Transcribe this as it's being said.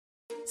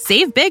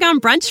Save big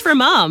on brunch for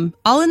mom,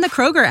 all in the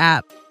Kroger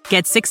app.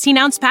 Get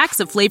 16-ounce packs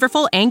of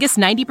flavorful Angus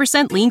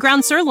 90% lean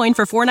ground sirloin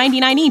for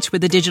 $4.99 each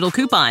with a digital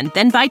coupon.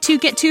 Then buy 2,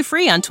 get 2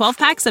 free on 12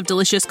 packs of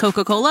delicious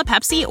Coca-Cola,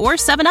 Pepsi, or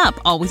 7-Up,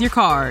 all with your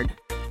card.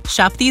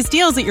 Shop these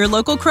deals at your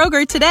local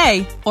Kroger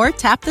today, or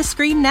tap the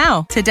screen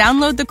now to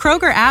download the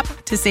Kroger app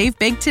to save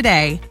big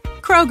today.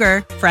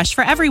 Kroger, fresh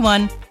for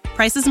everyone.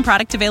 Prices and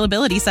product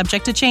availability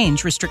subject to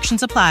change.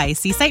 Restrictions apply.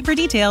 See site for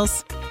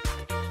details.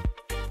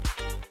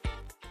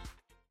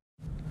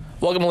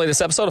 Welcome to the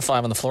latest episode of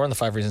 5 on the Floor on the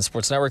 5 Reasons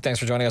Sports Network. Thanks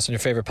for joining us on your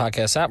favorite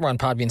podcast app. We're on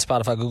Podbean,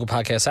 Spotify, Google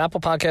Podcasts,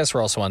 Apple Podcasts.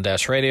 We're also on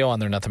Dash Radio on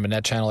their Nothing But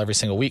Net channel every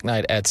single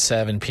weeknight at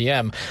 7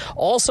 p.m.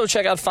 Also,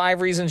 check out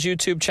 5 Reasons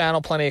YouTube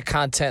channel. Plenty of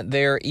content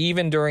there,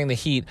 even during the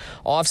heat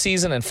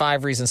off-season, and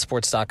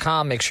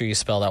 5reasonsports.com. Make sure you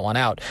spell that one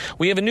out.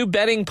 We have a new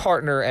betting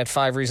partner at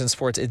 5 Reasons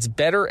Sports. It's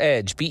Better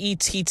Edge,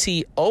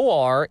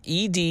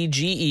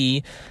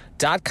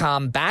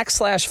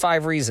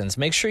 BettorEdge.com/5 reasons.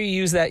 Make sure you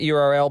use that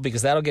URL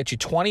because that'll get you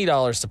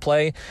 $20 to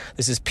play.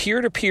 This is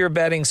peer-to-peer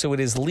betting, so it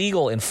is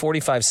legal in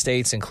 45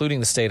 states, including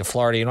the state of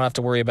Florida. You don't have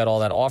to worry about all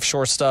that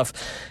offshore stuff.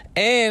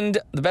 And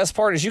the best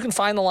part is you can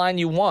find the line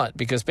you want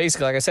because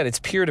basically, like I said, it's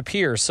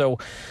peer-to-peer. So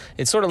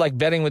it's sort of like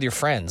betting with your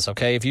friends,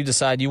 okay? If you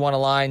decide you want a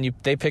line,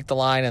 they pick the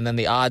line, and then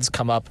the odds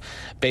come up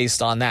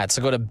based on that.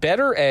 So go to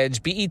Better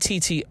Edge,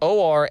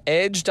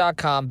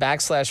 BettorEdge.com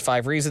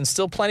 /5 reasons.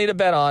 Still plenty to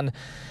bet on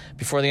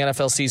before the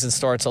NFL season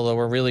starts, although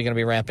we're really going to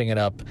be ramping it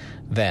up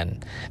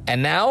then.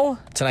 And now,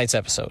 tonight's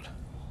episode.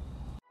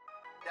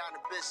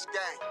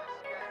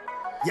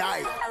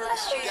 Yikes.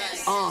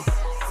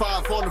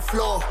 5 on the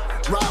floor,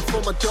 ride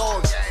for my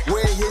dogs.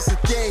 Where here's the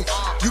thing,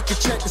 you can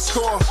check the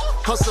score.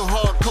 Hustle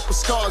hard, couple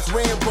scars,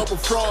 wearing bubble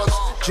frogs.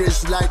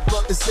 Just like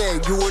Butler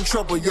said, you in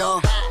trouble, y'all.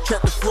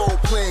 Kept the flow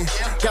playing,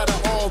 got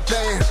it all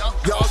banned.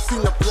 Y'all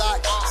seen the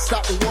block,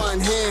 stop with one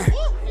hand.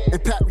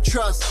 And Pat we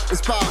trust,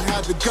 Inspire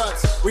have the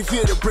guts. We're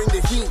here to bring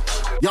the heat,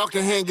 y'all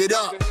can hang it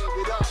up.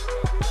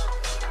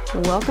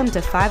 Welcome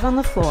to 5 on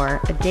the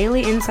Floor, a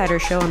daily insider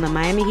show on the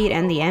Miami Heat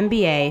and the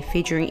NBA,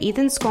 featuring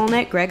Ethan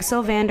Skolnick, Greg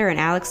Sylvander, and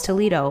Alex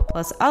Toledo,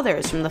 plus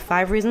others from the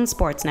 5 Reasons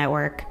Sports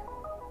Network.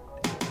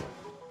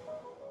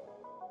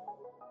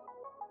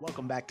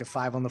 Welcome back to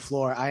 5 on the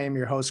Floor. I am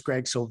your host,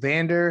 Greg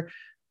Sylvander.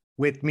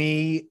 With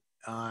me,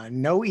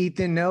 no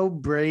Ethan, no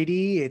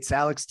Brady. It's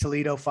Alex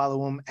Toledo.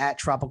 Follow him at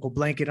Tropical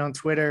Blanket on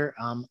Twitter.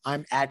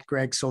 I'm at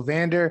Greg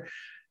Sylvander.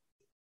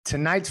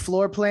 Tonight's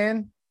floor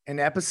plan, an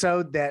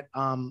episode that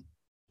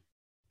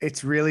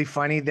it's really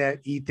funny that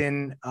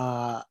Ethan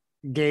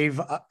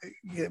gave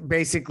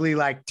basically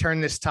like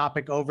turn this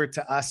topic over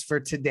to us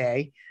for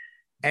today.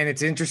 And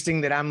it's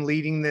interesting that I'm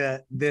leading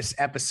this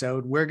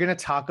episode. We're going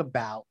to talk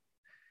about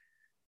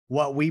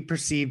what we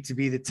perceive to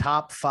be the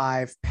top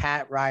 5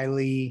 Pat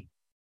Riley,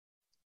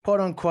 quote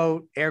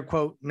unquote, air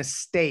quote,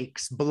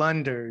 mistakes,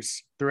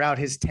 blunders throughout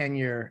his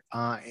tenure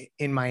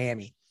in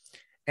Miami.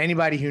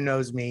 Anybody who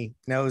knows me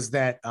knows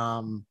that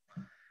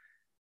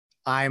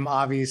I'm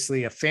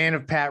obviously a fan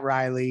of Pat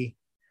Riley.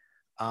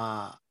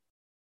 The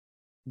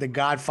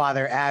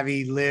Godfather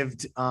Avi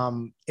lived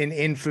in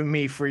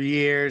infamy for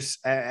years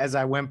as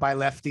I went by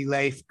Lefty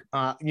Leif,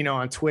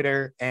 on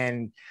Twitter.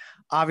 And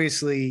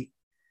obviously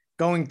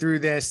going through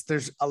this,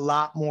 there's a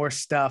lot more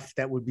stuff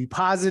that would be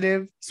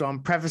positive. So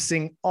I'm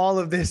prefacing all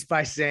of this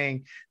by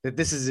saying that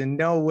this is in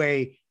no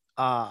way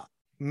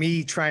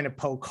me trying to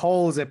poke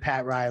holes at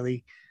Pat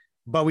Riley.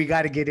 But we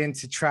got to get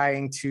into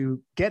trying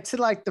to get to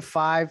like the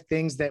 5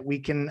 things that we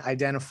can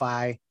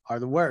identify are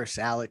the worst,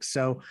 Alex.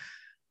 So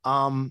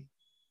I'm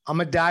going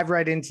to dive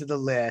right into the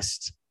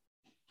list.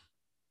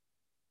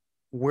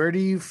 Where do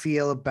you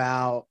feel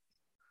about,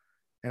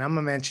 and I'm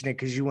going to mention it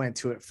because you went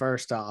to it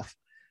first off,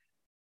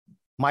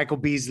 Michael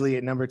Beasley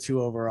at number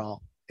 2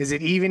 overall? Is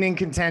it even in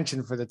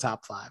contention for the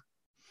top 5?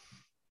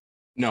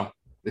 No.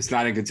 It's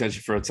not in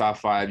contention for a top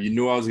 5. You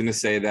knew I was going to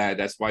say that.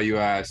 That's why you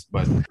asked.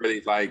 But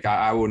really,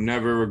 I will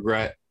never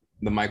regret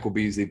the Michael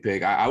Beasley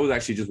pick. I was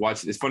actually just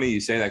watching. It's funny you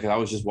say that because I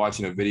was just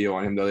watching a video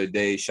on him the other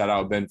day. Shout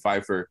out Ben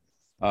Pfeiffer.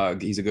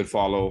 He's a good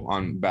follow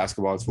on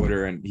basketball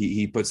Twitter, and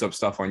he puts up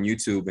stuff on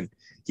YouTube. And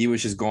he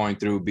was just going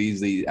through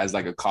Beasley as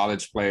like a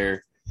college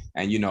player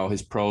and,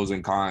 his pros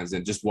and cons,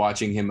 and just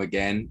watching him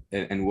again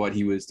and what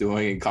he was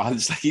doing in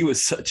college. Like, he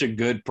was such a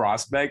good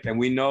prospect. And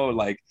we know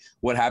like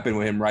what happened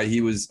with him, right?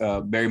 He was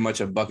very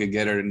much a bucket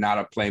getter, not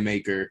a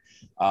playmaker.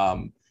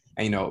 And,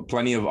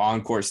 plenty of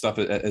on-court stuff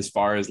as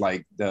far as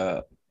like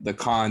the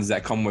cons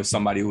that come with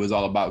somebody who was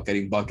all about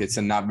getting buckets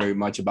and not very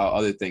much about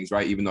other things,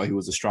 right? Even though he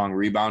was a strong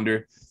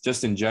rebounder,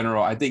 just in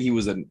general, I think he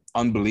was an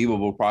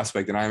unbelievable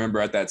prospect. And I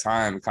remember at that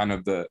time,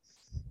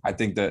 I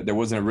think that there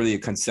wasn't really a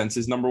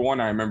consensus number 1.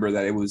 I remember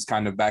that it was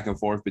kind of back and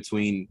forth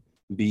between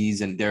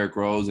Bees and Derrick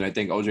Rose. And I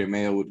think OJ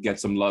Mayo would get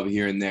some love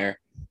here and there,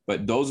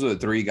 but those are the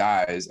 3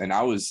 guys. And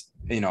I was,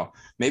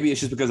 maybe it's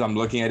just because I'm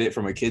looking at it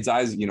from a kid's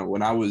eyes.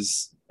 When I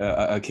was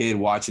a kid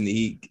watching the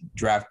Heat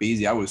draft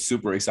Beasley, I was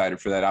super excited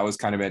for that. I was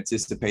kind of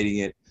anticipating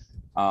it.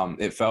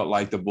 It felt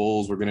like the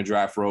Bulls were going to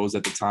draft Rose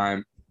at the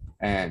time.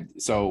 And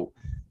so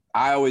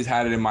I always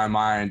had it in my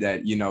mind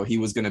that, he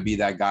was going to be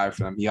that guy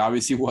for them. He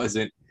obviously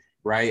wasn't,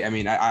 right? I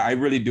mean, I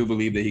really do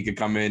believe that he could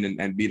come in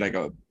and be like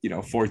a,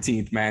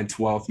 14th man,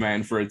 12th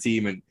man for a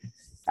team and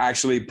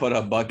actually put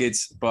up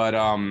buckets. But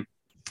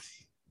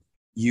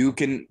we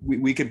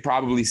could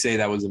probably say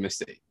that was a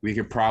mistake.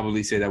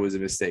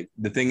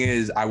 The thing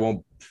is,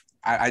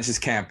 I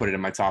just can't put it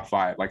in my top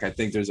 5. Like, I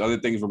think there's other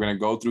things we're going to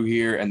go through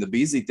here. And the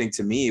Beasley thing,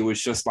 to me, it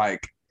was just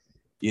like,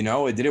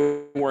 it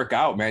didn't work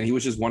out, man. He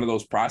was just one of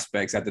those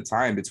prospects at the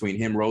time between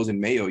him, Rose, and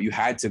Mayo. You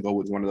had to go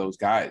with one of those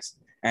guys.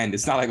 And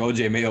it's not like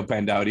OJ Mayo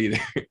panned out either.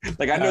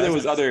 Like, I know there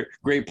was other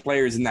great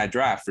players in that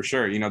draft for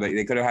sure.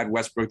 They could have had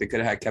Westbrook. They could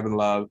have had Kevin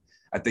Love.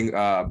 I think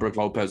Brook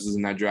Lopez was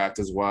in that draft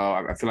as well.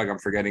 I feel like I'm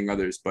forgetting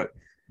others. But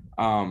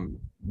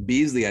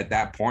Beasley at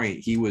that point,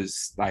 he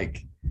was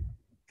like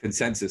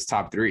consensus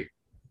top 3.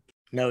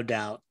 No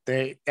doubt.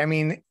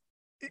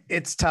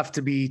 It's tough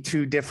to be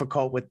too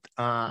difficult with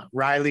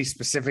Riley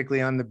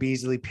specifically on the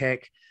Beasley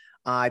pick.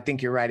 I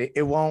think you're right.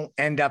 It won't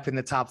end up in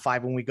the top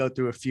 5 when we go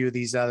through a few of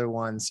these other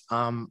ones.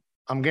 I'm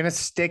going to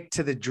stick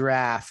to the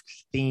draft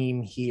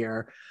theme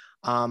here.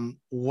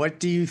 What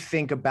do you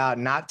think about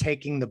not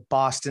taking the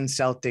Boston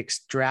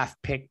Celtics draft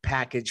pick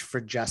package for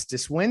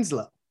Justice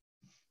Winslow?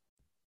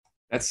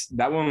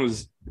 That one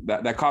was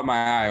that caught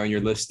my eye on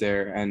your list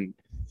there. And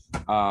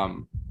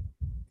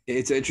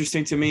it's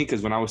interesting to me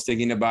because when I was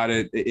thinking about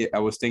it, I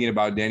was thinking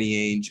about Danny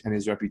Ainge and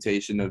his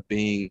reputation of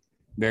being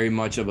very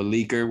much of a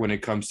leaker when it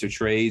comes to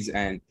trades,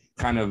 and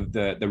kind of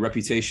the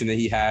reputation that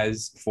he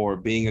has for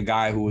being a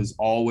guy who is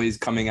always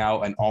coming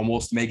out and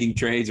almost making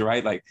trades,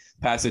 right? Like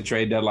past the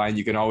trade deadline,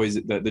 you can always,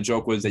 the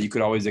joke was that you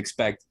could always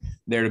expect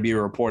there to be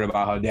a report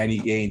about how Danny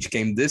Ainge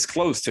came this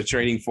close to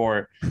trading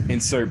for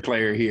insert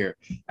player here.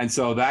 And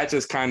so that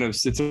just kind of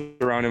sits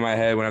around in my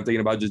head when I'm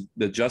thinking about just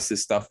the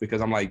Justice stuff,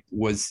 because I'm like,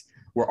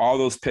 were all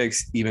those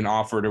picks even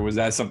offered, or was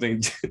that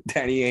something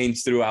Danny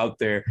Ainge threw out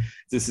there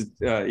just,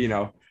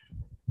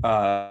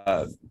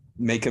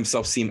 make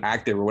himself seem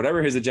active or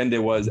whatever his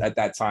agenda was at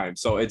that time?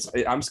 So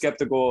I'm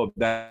skeptical of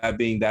that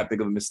being that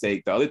big of a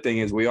mistake. The other thing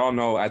is, we all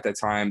know at that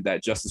time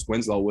that Justice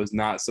Winslow was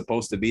not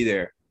supposed to be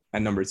there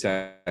at number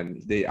 10.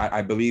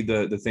 I believe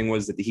the thing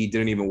was that he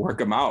didn't even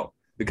work him out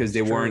because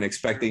they weren't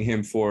expecting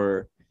him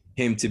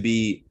to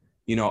be,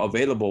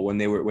 available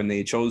when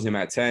they chose him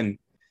at 10.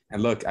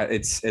 And look,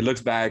 it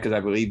looks bad because I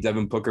believe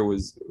Devin Booker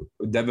was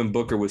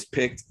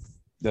picked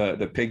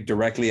the pick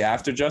directly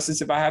after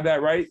Justice, if I have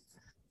that right.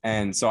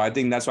 And so I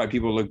think that's why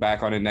people look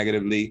back on it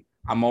negatively.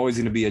 I'm always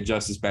going to be a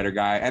Justice better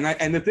guy.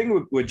 And the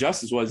thing with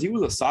Justice was he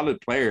was a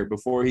solid player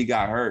before he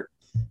got hurt.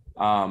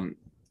 And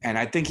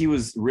I think he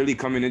was really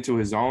coming into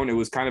his own. It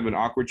was kind of an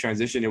awkward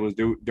transition. It was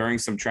during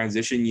some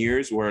transition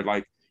years where,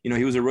 like,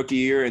 he was a rookie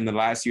year, and the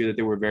last year that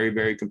they were very,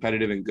 very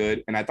competitive and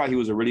good. And I thought he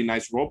was a really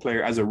nice role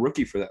player as a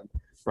rookie for them.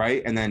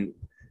 Right. And then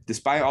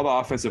despite all the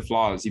offensive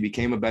flaws, he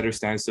became a better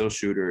standstill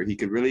shooter. He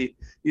could really,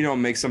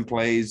 make some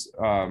plays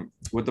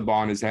with the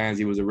ball in his hands.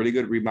 He was a really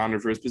good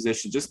rebounder for his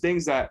position, just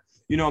things that,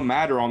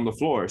 matter on the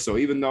floor. So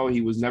even though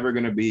he was never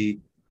going to be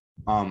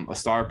a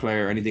star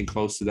player or anything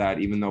close to that,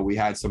 even though we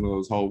had some of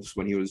those hopes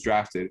when he was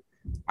drafted,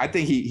 I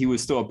think he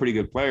was still a pretty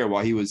good player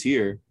while he was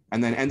here,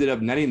 and then ended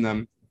up netting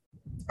them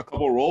a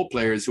couple role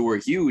players who were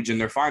huge in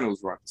their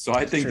finals run. So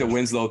I think the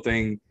Winslow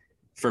thing,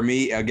 for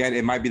me, again,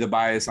 it might be the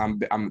bias. I'm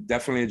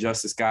definitely a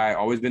Justice guy,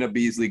 always been a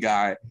Beasley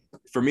guy.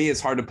 For me, it's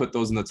hard to put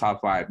those in the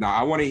top 5. Now,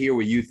 I want to hear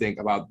what you think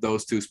about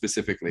those two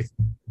specifically.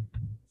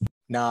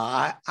 No,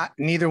 I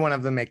neither one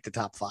of them make the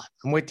top 5.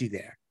 I'm with you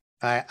there.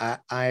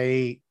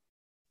 The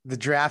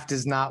draft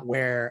is not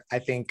where I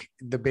think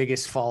the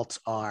biggest faults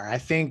are. I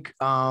think,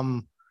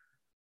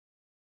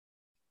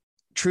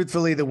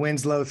 truthfully, the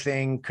Winslow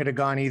thing could have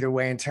gone either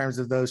way in terms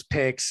of those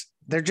picks.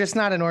 They're just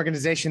not an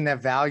organization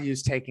that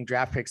values taking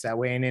draft picks that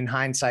way. And in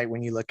hindsight,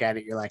 when you look at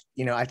it, you're like,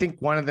 I think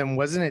one of them,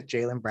 wasn't it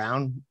Jaylen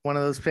Brown, one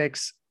of those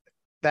picks?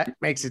 That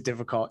makes it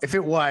difficult. If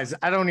it was,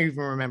 I don't even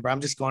remember.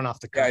 I'm just going off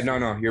the cuff. Yeah,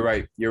 no, you're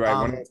right.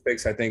 One of those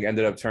picks, I think,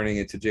 ended up turning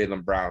into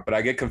Jaylen Brown. But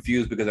I get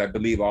confused because I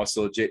believe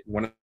also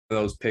one of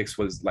those picks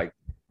was like,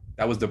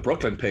 that was the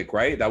Brooklyn pick,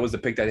 right? That was the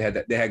pick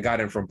that they had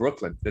gotten from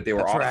Brooklyn that they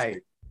were offering.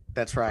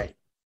 That's right.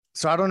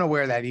 So I don't know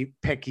where that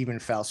pick even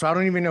fell. So I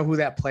don't even know who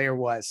that player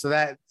was. So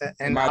that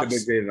and might have been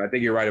Jaylen. I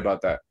think you're right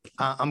about that.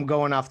 I'm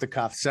going off the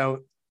cuff. So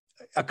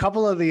a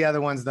couple of the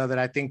other ones though that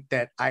I think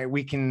that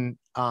we can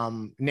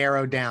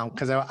narrow down,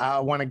 because I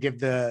want to give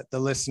the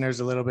listeners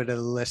a little bit of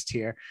the list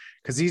here,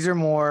 because these are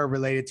more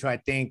related to, I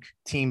think,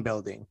 team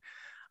building.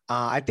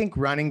 I think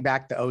running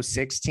back the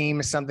 06 team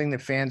is something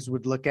that fans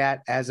would look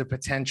at as a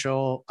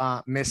potential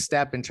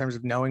misstep in terms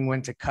of knowing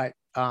when to cut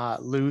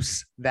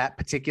loose that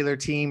particular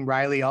team.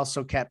 Riley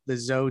also kept the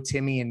Zoe,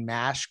 Timmy, and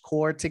Mash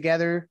core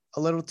together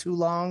a little too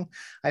long.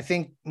 I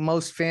think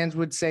most fans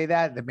would say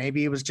that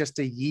maybe it was just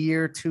a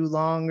year too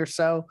long or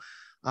so.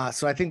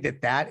 So I think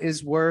that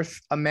is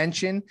worth a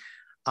mention.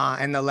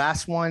 And the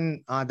last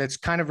one that's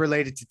kind of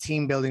related to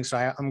team building,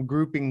 so I'm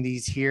grouping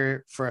these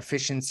here for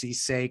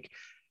efficiency's sake,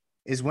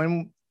 is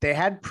when they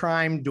had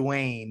prime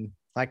Dwayne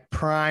like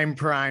prime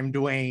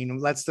Dwayne,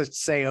 let's just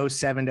say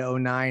 07 to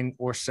 09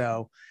 or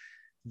so,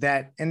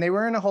 and they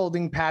were in a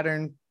holding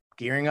pattern,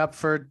 gearing up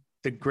for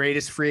the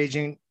greatest free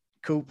agent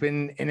coup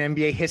in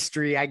NBA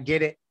history. I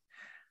get it.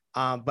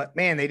 But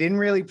man, they didn't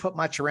really put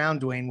much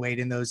around Dwayne Wade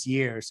in those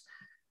years.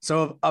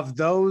 So of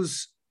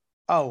those,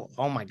 oh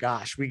my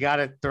gosh, we got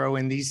to throw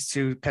in these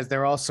two because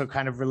they're also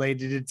kind of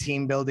related to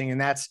team building. And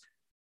that's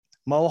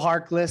Mo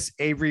Harkless,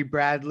 Avery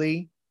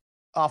Bradley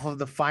off of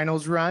the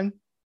finals run.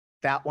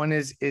 That one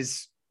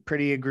is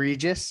pretty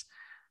egregious.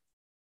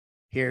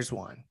 Here's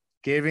one.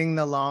 Giving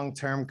the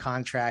long-term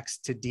contracts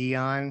to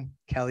Dion,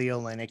 Kelly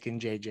Olynyk,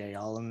 and JJ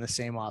all in the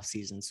same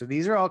offseason. So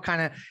these are all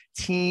kind of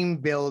team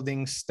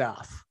building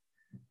stuff.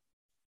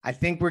 I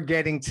think we're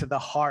getting to the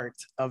heart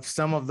of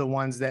some of the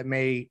ones that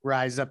may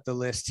rise up the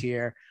list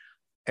here.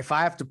 If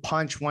I have to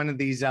punch one of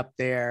these up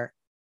there,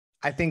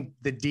 I think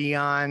the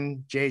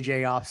Dion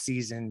JJ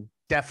offseason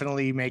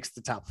definitely makes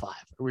the top 5.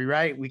 Are we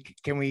right? We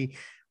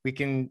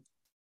can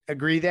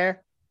agree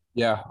there?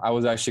 Yeah, I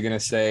was actually going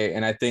to say,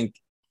 and I think,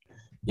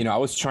 I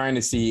was trying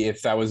to see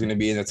if that was going to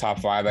be in the top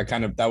 5.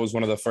 That was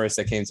one of the first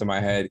that came to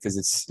my head because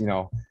it's,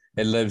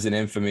 it lives in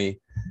infamy,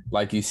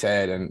 like you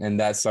said. And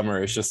that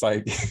summer, it's just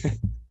like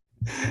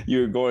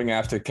you were going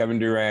after Kevin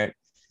Durant,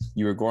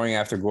 you were going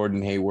after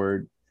Gordon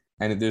Hayward,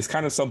 and there's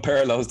kind of some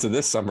parallels to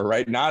this summer,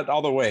 right? Not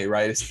all the way,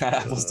 right? It's not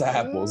apples to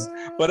apples.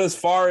 But as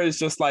far as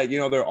just like,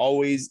 they're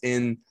always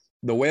in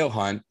the whale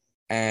hunt.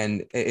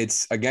 And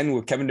it's, again,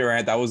 with Kevin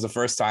Durant, that was the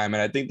first time.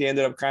 And I think they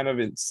ended up kind of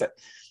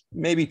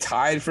maybe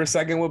tied for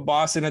second with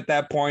Boston at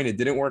that point. It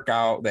didn't work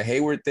out. The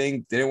Hayward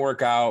thing didn't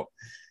work out.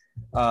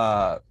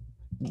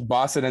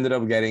 Boston ended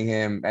up getting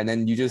him. And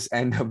then you just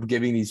end up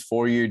giving these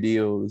 4-year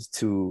deals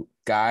to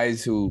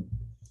guys who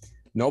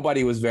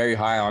nobody was very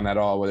high on at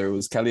all, whether it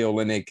was Kelly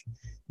Olynyk,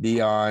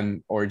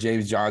 Dion, or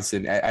James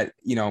Johnson.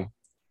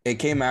 It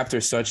came after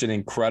such an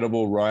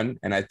incredible run.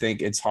 And I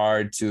think it's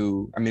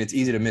it's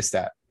easy to miss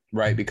that,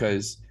 right?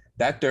 Because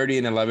that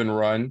 30-11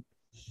 run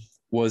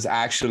was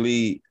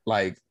actually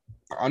like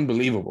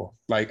unbelievable.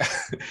 Like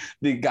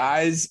the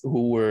guys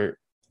who were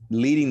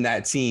leading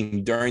that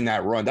team during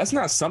that run, that's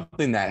not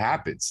something that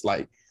happens.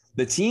 Like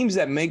the teams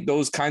that make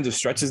those kinds of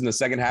stretches in the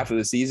second half of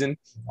the season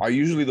are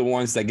usually the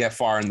ones that get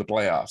far in the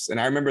playoffs. And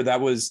I remember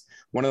that was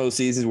one of those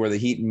seasons where the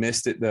Heat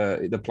missed it,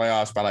 the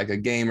playoffs by like a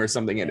game or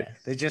something. Yeah,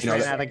 they just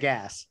ran out of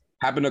gas.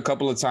 Happened a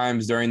couple of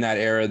times during that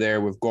era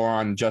there with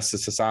Goran,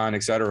 Justice Hassan,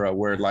 et cetera,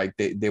 where like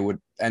they would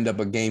end up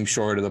a game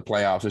short of the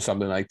playoffs or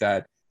something like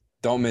that.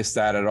 Don't miss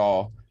that at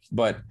all.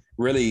 But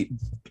really,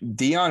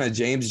 Dion and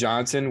James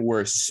Johnson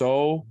were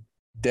so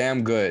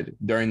damn good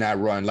during that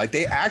run. Like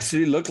they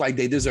actually looked like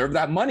they deserved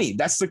that money.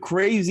 That's the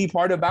crazy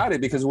part about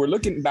it, because we're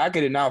looking back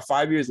at it now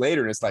 5 years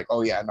later, and it's like,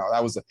 oh yeah, no,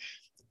 that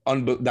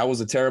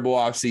was a terrible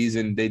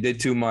offseason. They did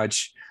too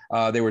much.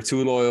 They were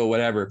too loyal,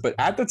 whatever. But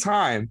at the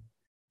time,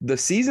 the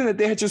season that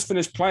they had just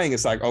finished playing,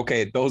 it's like,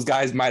 okay, those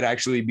guys might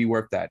actually be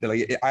worth that.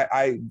 Like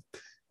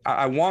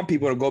I want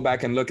people to go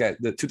back and look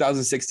at the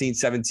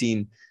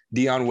 2016-17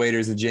 Dion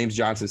Waiters and James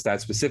Johnson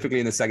stats, specifically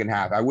in the second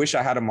half. I wish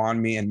I had them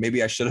on me, and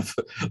maybe I should have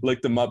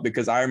looked them up,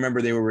 because I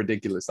remember they were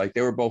ridiculous. Like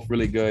they were both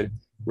really good.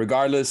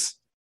 Regardless,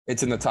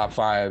 it's in the top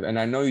 5. And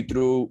I know you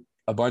threw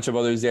a bunch of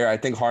others there. I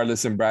think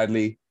Harkless and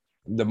Bradley,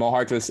 the Mo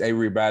Harkless,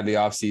 Avery Bradley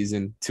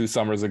offseason 2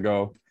 summers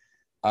ago,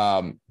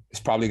 it's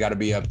probably got to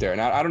be up there.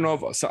 And I don't know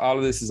if all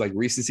of this is like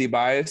recency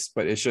bias,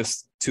 but it's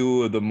just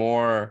 2 of the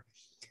more,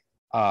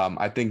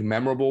 I think,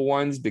 memorable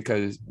ones,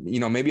 because,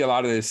 maybe a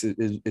lot of this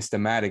is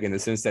thematic in the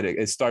sense that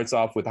it starts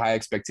off with high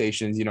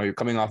expectations. You're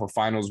coming off a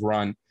finals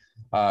run.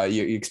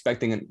 You're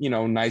expecting,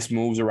 nice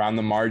moves around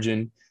the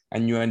margin,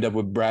 and you end up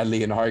with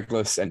Bradley and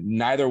Harkless, and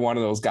neither one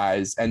of those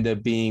guys end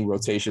up being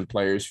rotation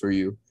players for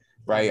you.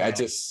 Right.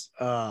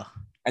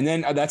 And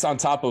then that's on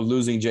top of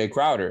losing Jay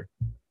Crowder.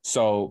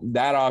 So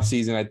that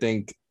offseason, I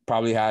think,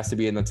 probably has to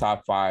be in the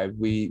top 5.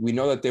 We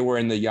know that they were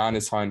in the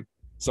Giannis hunt.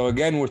 So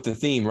again, with the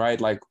theme, right?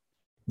 Like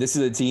this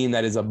is a team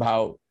that is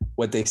about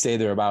what they say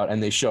they're about,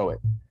 and they show it,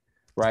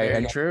 right? Very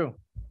and true.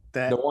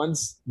 The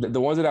ones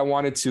that I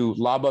wanted to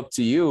lob up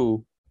to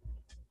you,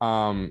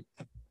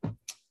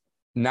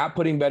 not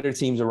putting better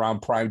teams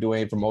around prime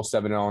Dwayne from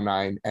 07 and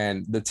 09,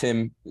 and the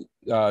Tim,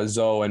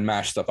 Zoe, and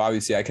Mash stuff.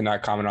 Obviously, I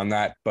cannot comment on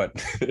that, but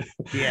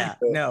yeah,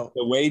 the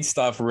Wade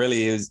stuff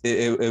really is.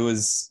 It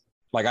was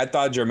like, I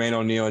thought Jermaine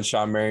O'Neal and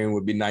Shawn Marion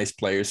would be nice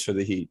players for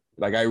the Heat.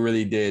 Like I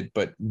really did,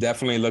 but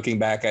definitely looking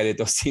back at it,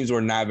 those teams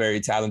were not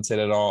very talented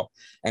at all.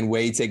 And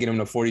Wade taking them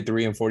to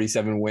 43 and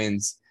 47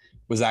 wins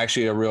was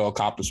actually a real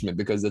accomplishment,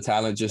 because the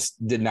talent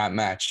just did not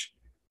match.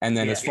 And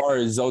then as far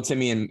as Zoe,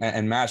 Timmy,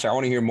 and Mash, I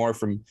want to hear more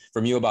from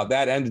you about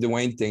that and the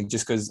Dwayne thing,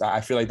 just because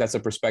I feel like that's a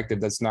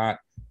perspective that's not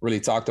really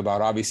talked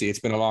about. Obviously, it's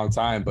been a long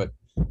time, but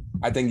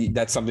I think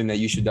that's something that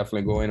you should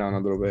definitely go in on a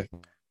little bit.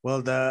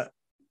 Well, the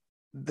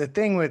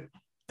thing with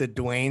the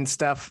Dwayne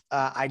stuff,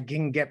 I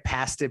can get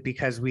past it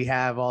because we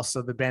have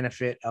also the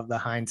benefit of the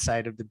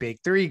hindsight of the big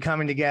 3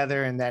 coming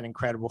together and that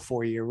incredible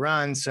 4-year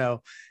run.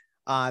 So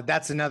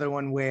that's another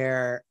one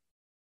where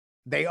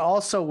They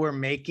also were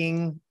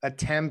making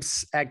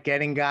attempts at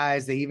getting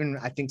guys. They even,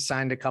 I think,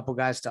 signed a couple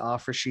guys to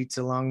offer sheets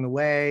along the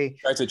way.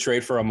 Tried to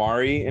trade for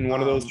Amari in one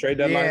of those trade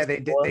deadlines.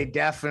 Yeah, they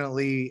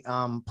definitely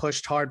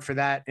pushed hard for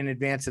that in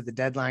advance of the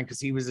deadline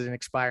because he was an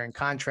expiring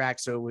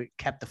contract, so it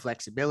kept the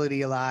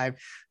flexibility alive.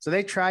 So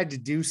they tried to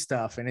do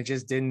stuff, and it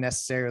just didn't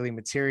necessarily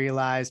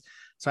materialize.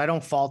 So I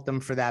don't fault them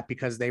for that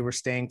because they were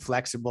staying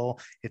flexible.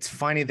 It's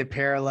funny, the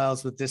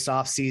parallels with this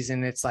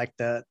offseason. It's like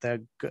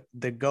the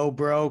go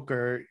broke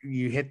or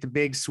you hit the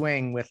big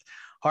swing with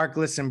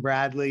Harkless and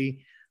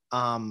Bradley.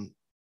 I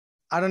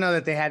don't know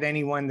that they had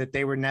anyone that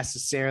they were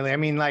necessarily, I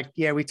mean, like,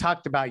 yeah, we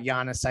talked about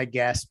Giannis, I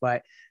guess,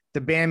 but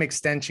the Bam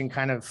extension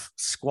kind of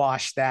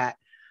squashed that.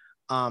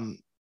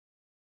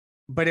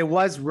 But it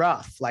was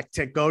rough, like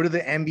to go to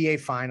the NBA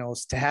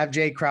finals, to have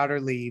Jay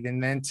Crowder leave,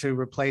 and then to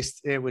replace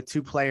it with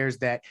two players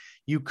that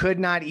you could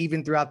not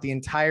even throughout the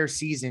entire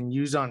season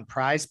use on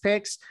Prize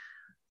Picks.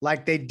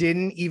 Like they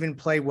didn't even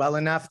play well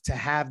enough to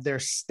have their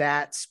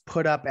stats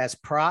put up as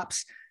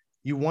props.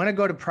 You want to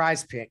go to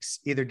Prize Picks,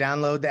 either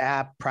download the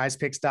app,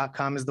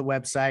 prizepicks.com is the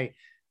website.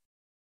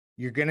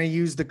 You're going to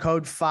use the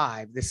code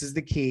 5. This is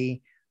the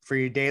key for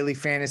your daily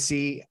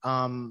fantasy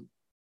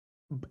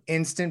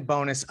instant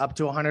bonus up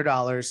to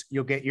 $100.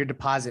 You'll get your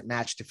deposit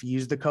matched if you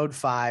use the code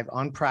 5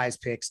 on Prize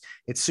Picks.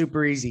 It's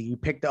super easy. You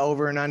pick the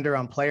over and under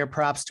on player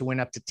props to win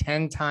up to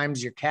 10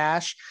 times your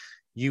cash.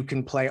 You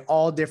can play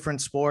all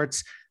different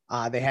sports.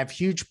 They have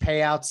huge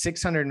payouts,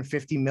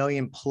 650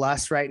 million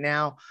plus right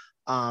now.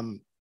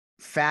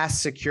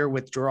 Fast, secure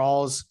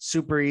withdrawals,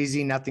 super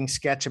easy, nothing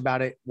sketch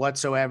about it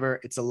whatsoever.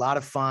 It's a lot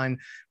of fun.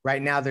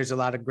 Right now, there's a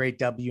lot of great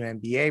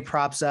WNBA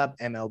props up,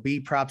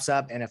 MLB props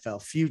up,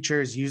 NFL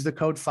futures. Use the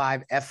code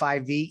 5,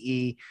 FIVE,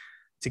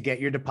 to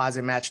get your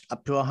deposit matched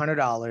up to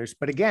 $100.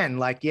 But again,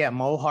 like, yeah,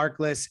 Mo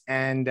Harkless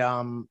and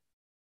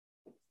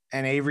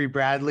Avery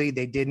Bradley,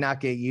 they did not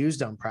get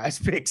used on Prize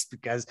Picks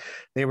because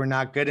they were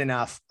not good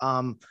enough.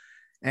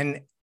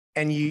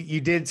 And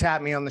you did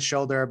tap me on the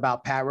shoulder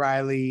about Pat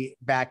Riley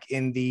back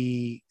in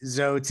the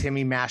Zoe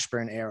Timmy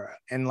Mashburn era.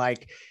 And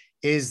like,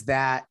 is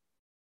that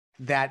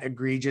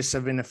egregious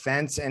of an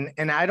offense?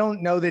 And I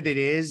don't know that it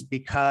is,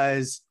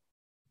 because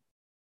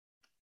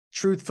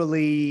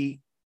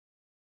truthfully,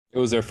 it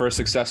was their first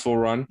successful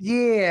run.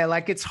 Yeah,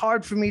 like it's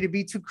hard for me to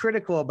be too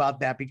critical about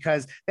that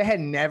because they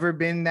had never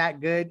been that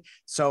good.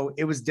 So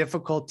it was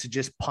difficult to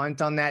just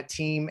punt on that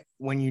team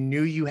when you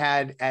knew you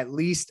had at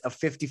least a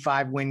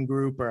 55-win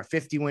group or a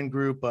 50-win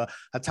group, a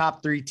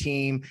top 3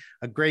 team,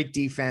 a great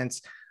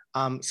defense.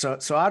 So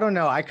I don't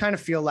know. I kind of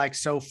feel like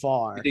so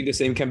far. I think the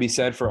same can be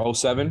said for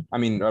 07. I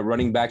mean,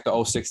 running back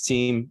the 06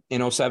 team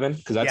in 07,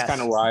 because that's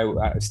kind of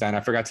where I stand.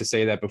 I forgot to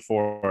say that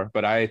before,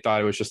 but I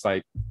thought it was just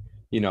like,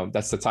 you know,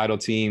 that's the title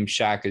team.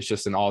 Shaq is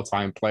just an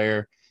all-time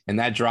player. And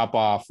that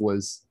drop-off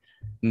was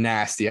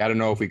nasty. I don't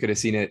know if we could have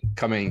seen it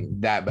coming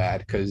that bad,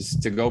 because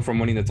to go from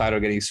winning the title,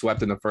 getting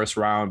swept in the first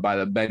round by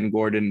the Ben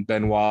Gordon,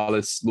 Ben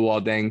Wallace,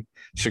 Luol Deng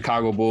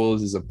Chicago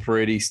Bulls is a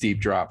pretty steep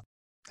drop.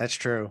 That's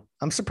true.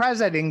 I'm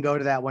surprised I didn't go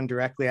to that one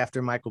directly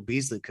after Michael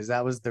Beasley, because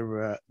that was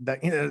the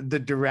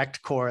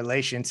direct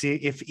correlation. See,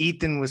 if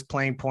Ethan was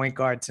playing point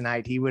guard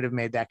tonight, he would have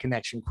made that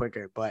connection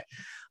quicker. But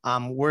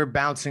we're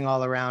bouncing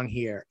all around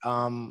here.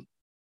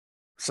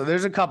 So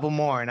there's a couple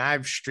more, and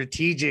I've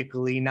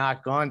strategically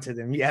not gone to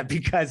them yet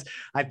because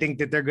I think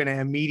that they're going to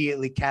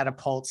immediately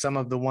catapult some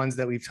of the ones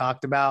that we've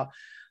talked about.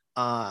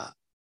 Let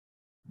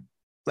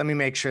me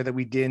make sure that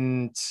we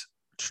didn't.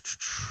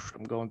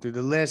 I'm going through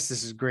the list.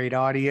 This is great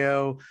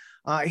audio.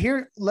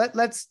 Here,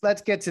 let's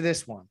get to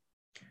this one.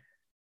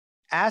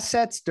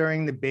 Assets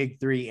during the Big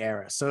Three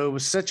era. So it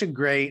was such a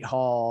great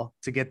haul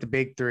to get the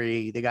Big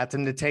Three. They got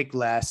them to take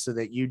less so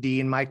that UD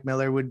and Mike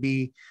Miller would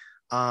be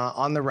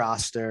on the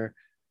roster.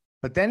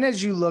 But then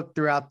as you look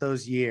throughout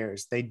those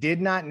years, they did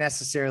not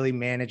necessarily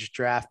manage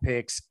draft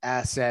picks,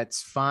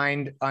 assets,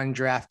 find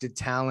undrafted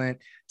talent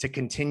to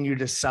continue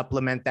to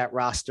supplement that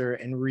roster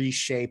and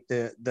reshape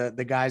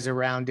the guys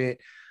around it.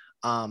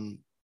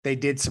 They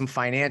did some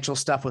financial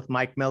stuff with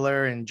Mike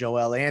Miller and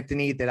Joel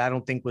Anthony that I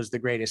don't think was the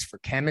greatest for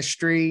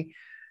chemistry.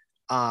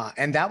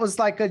 And that was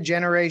like a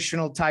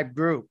generational type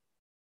group.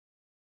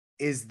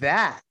 Is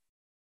that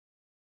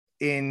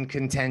in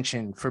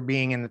contention for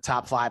being in the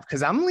top 5?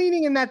 Because I'm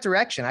leaning in that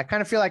direction. I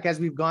kind of feel like as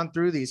we've gone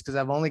through these, because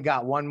I've only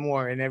got one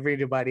more, and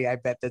everybody I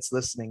bet that's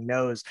listening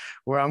knows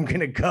where I'm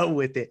going to go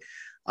with it.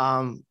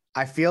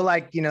 I feel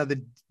like, you know,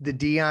 the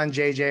Dion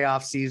JJ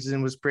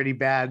offseason was pretty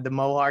bad. The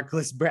Mo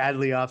Harkless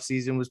Bradley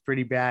offseason was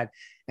pretty bad.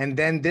 And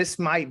then this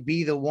might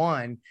be the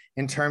one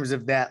in terms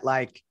of that,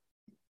 like,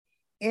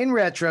 in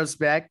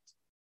retrospect,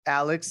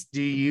 Alex,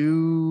 do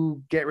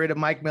you get rid of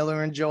Mike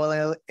Miller and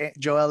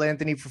Joel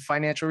Anthony for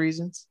financial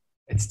reasons?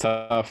 It's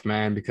tough,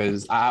 man,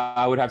 because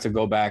I would have to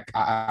go back.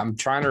 I'm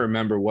trying to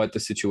remember what the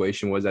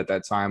situation was at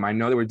that time. I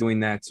know they were doing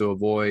that to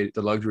avoid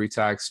the luxury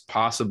tax,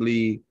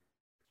 possibly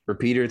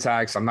repeater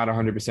tax. I'm not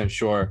 100%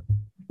 sure.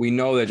 We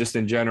know that just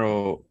in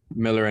general,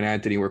 Miller and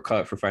Anthony were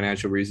cut for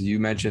financial reasons. You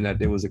mentioned that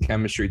there was a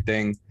chemistry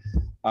thing.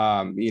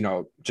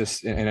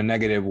 just in a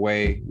negative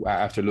way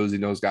after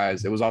losing those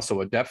guys. It was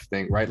also a depth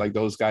thing, right? Like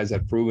those guys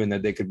had proven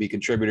that they could be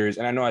contributors.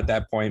 And I know at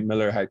that point,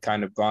 Miller had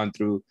kind of gone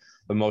through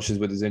the motions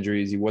with his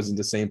injuries. He wasn't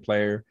the same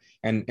player.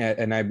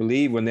 And I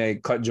believe when they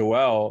cut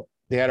Joel,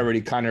 they had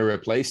already kind of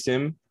replaced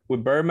him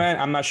with Birdman.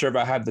 I'm not sure if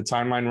I have the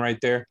timeline right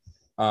there.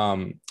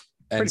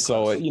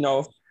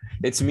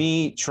 It's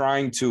me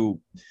trying to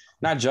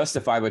not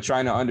justify, but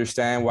trying to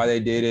understand why they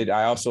did it.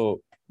 I also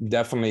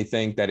definitely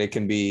think that it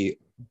can be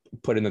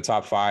put in the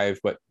top 5,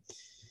 but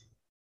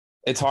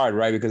it's hard,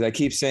 right? Because I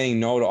keep saying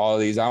no to all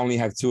of these. I only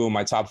have 2 of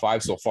my top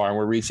 5 so far, and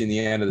we're reaching the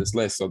end of this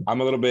list. So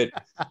I'm a little bit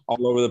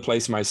all over the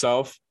place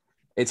myself.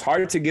 It's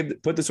hard to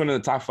put this one in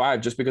the top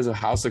 5 just because of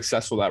how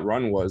successful that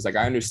run was. Like,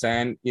 I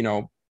understand,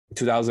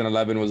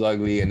 2011 was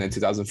ugly, and then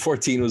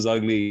 2014 was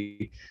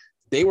ugly.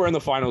 They were in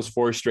the finals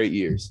 4 straight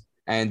years,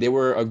 and they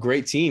were a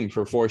great team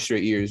for 4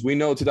 straight years. We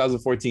know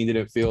 2014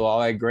 didn't feel all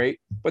that great,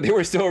 but they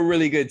were still a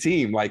really good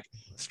team. Like,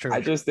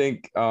 I just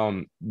think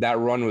that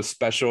run was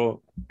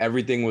special.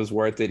 Everything was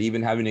worth it,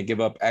 even having to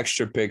give up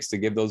extra picks to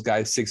give those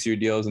guys 6-year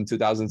deals in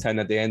 2010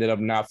 that they ended up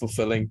not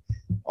fulfilling.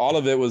 All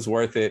of it was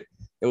worth it.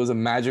 It was a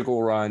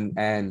magical run.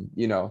 And,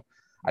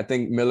 I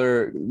think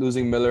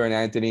losing Miller and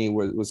Anthony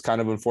was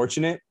kind of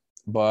unfortunate.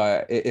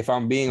 But if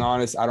I'm being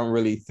honest, I don't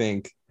really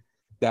think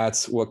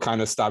that's what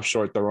kind of stopped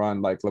short the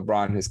run. Like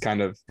LeBron has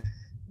kind of,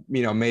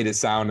 made it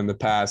sound in the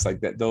past,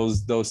 like that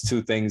those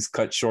 2 things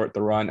cut short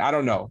the run. I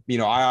don't know.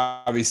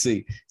 I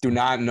obviously do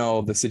not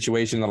know the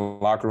situation in the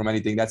locker room,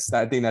 anything. I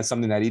think that's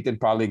something that Ethan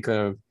probably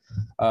could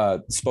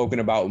have spoken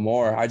about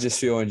more. I just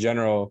feel in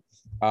general,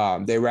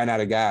 they ran out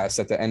of gas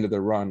at the end of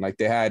the run. Like,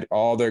 they had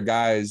all their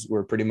guys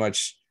were pretty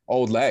much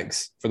old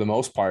legs for the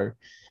most part,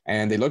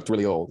 and they looked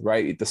really old,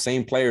 right? The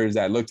same players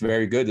that looked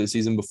very good the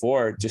season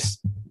before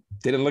just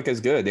didn't look as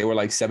good. They were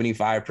like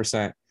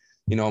 75%,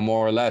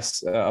 more or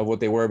less of what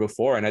they were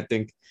before. And I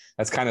think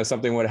that's kind of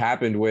something what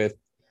happened with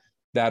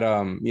that,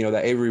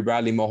 that Avery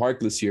Bradley, Mo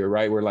Harkless year,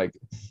 right? Where like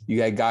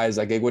you had guys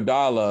like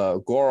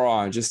Iguodala,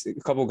 Goran, just a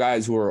couple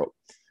guys who were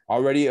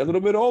already a little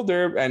bit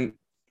older and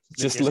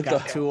just looked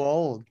too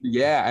old.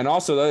 Yeah. And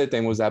also the other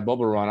thing was that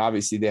bubble run.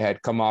 Obviously they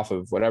had come off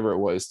of whatever it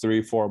was,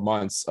 3-4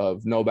 months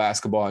of no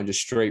basketball and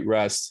just straight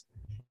rest.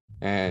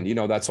 And,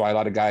 that's why a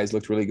lot of guys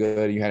looked really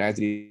good. You had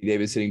Anthony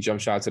Davis hitting jump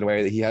shots in a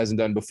way that he hasn't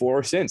done before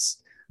or since.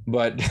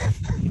 But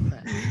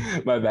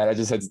my bad. I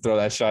just had to throw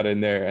that shot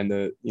in there,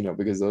 and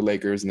because of the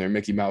Lakers and their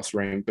Mickey Mouse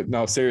ring. But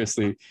no,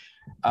 seriously.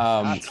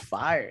 That's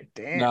fired.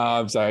 Damn. No,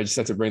 I'm sorry. I just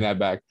had to bring that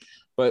back.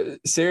 But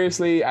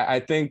seriously, I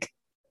think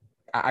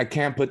I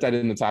can't put that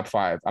in the top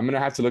 5. I'm going to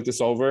have to look this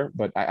over,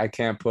 but I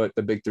can't put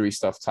the big 3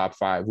 stuff top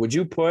 5. Would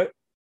you put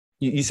 –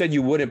 you said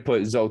you wouldn't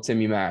put Zoe,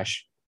 Timmy,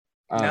 Mash.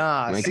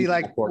 See,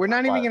 like, we're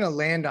not even going to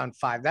land on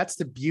 5. That's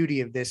the beauty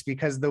of this,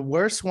 because the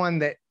worst one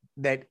that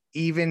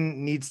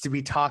even needs to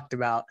be talked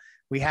about,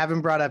 we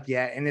haven't brought up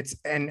yet. And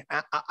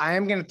I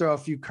am going to throw a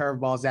few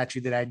curveballs at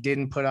you that I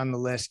didn't put on the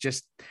list,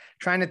 just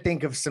trying to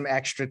think of some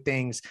extra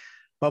things.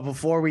 But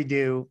before we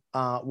do,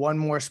 one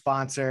more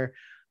sponsor,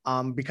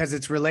 because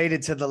it's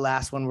related to the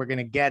last one we're going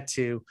to get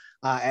to,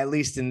 at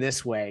least in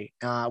this way.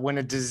 When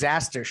a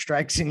disaster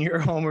strikes in your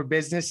home or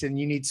business and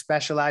you need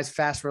specialized,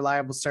 fast,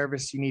 reliable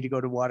service, you need to go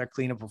to Water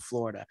Cleanup of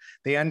Florida.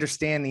 They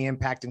understand the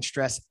impact and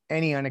stress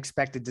any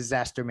unexpected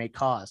disaster may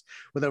cause.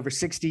 With over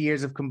 60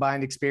 years of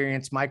combined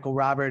experience, Michael,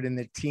 Robert, and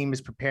the team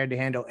is prepared to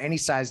handle any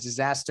size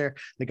disaster.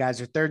 The guys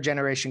are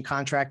 3rd-generation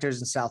contractors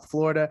in South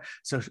Florida,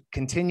 so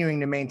continuing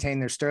to maintain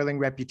their sterling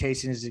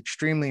reputation is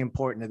extremely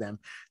important to them.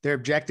 Their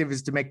objective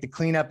is to make the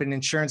cleanup and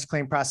insurance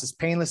claim process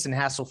painless and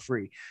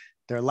hassle-free.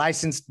 They're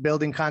licensed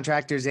building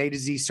contractors, A to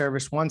Z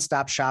service,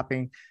 one-stop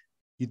shopping.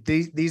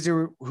 These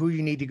are who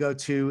you need to go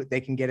to.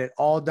 They can get it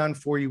all done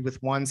for you with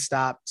one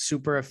stop,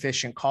 super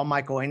efficient. Call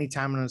Michael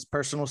anytime on his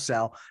personal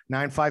cell,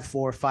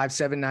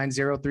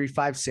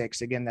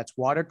 954-579-0356. Again, that's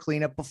Water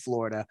Cleanup of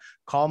Florida.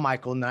 Call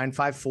Michael,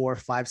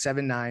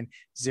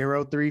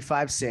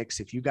 954-579-0356.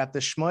 If you got the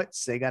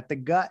schmutz, they got the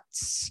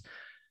guts.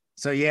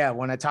 So, yeah,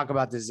 when I talk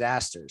about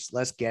disasters,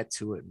 let's get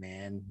to it,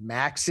 man.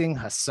 Maxing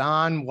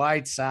Hassan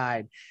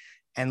Whiteside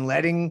and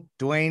letting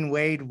Dwayne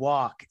Wade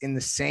walk in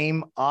the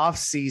same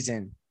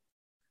offseason.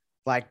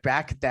 Like,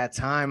 back at that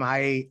time,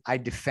 I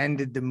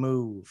defended the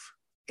move.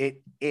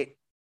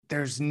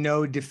 There's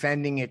no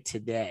defending it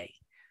today.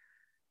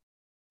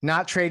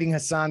 Not trading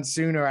Hassan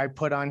sooner, I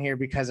put on here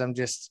because I'm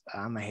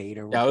a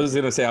hater. Yeah, I was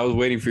going to say, I was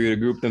waiting for you to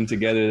group them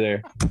together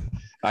there.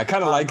 I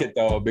kind of like it,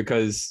 though,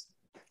 because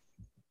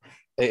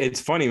it's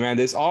funny, man.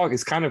 This all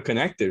is kind of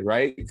connected,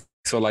 right?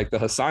 So, like, the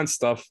Hassan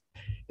stuff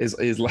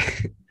is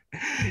like –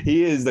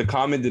 he is the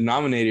common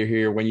denominator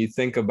here when you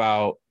think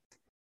about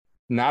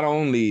not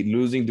only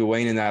losing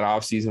Dwayne in that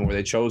offseason where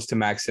they chose to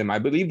max him. I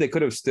believe they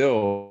could have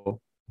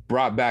still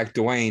brought back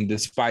Dwayne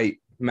despite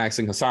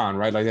maxing Hassan,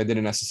 right? Like, they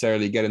didn't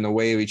necessarily get in the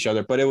way of each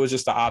other, but it was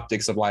just the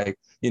optics of, like,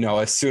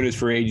 as soon as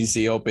free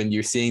agency opened,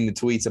 you're seeing the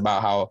tweets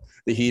about how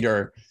the Heat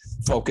are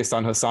focused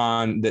on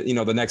Hassan,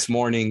 the next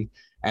morning,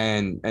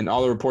 and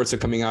all the reports are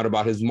coming out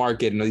about his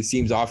market and these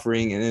teams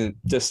offering, and then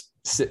just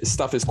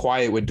stuff is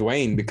quiet with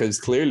Dwayne, because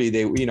clearly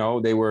they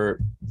were,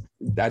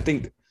 I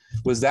think,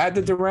 was that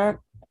the Durant?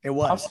 It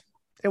was.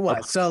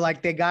 So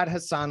like they got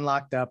Hassan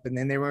locked up, and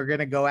then they were going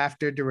to go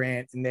after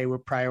Durant, and they were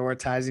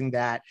prioritizing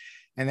that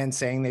and then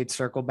saying they'd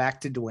circle back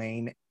to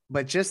Dwayne.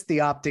 But just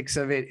the optics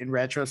of it in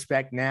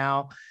retrospect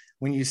now,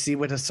 when you see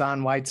what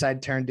Hassan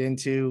Whiteside turned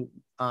into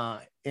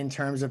in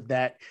terms of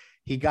that,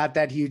 he got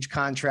that huge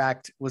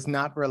contract, was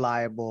not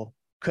reliable,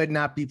 could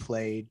not be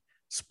played.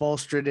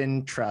 Spoelstra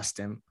didn't trust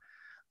him.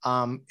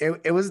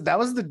 That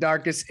was the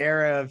darkest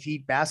era of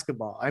Heat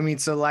basketball. I mean,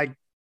 so like,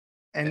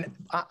 and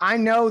I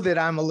know that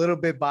I'm a little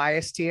bit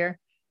biased here.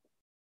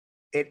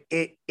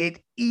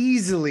 It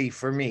easily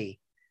for me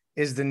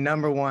is the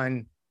number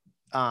one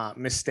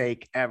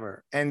mistake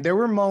ever. And there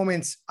were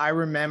moments I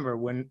remember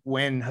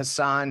when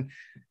Hassan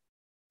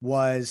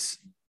was,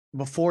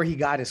 before he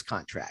got his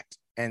contract,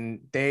 and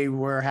they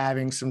were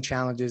having some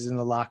challenges in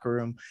the locker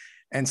room,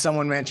 and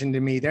someone mentioned to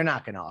me, they're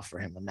not going to offer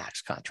him a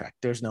max contract.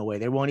 There's no way.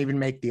 They won't even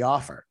make the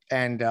offer.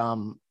 And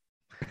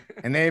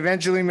they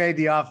eventually made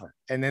the offer,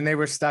 and then they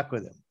were stuck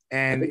with him.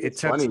 And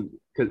it's funny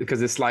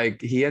because it's like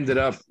he ended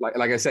up,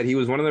 like I said, he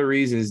was one of the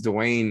reasons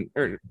Dwayne,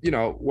 or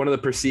one of the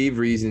perceived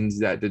reasons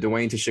that the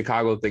Dwayne to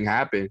Chicago thing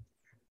happened.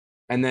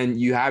 And then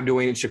you have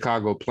Dwayne in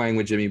Chicago playing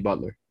with Jimmy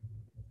Butler,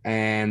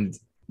 and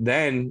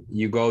then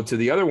you go to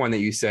the other one that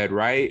you said,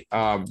 right?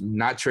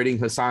 Not trading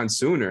Hassan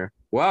sooner.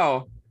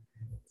 Well,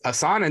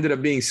 Hassan ended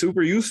up being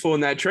super useful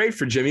in that trade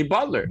for Jimmy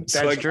Butler.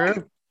 That's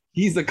true.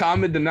 He's the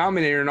common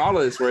denominator in all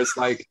of this, where it's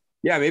like,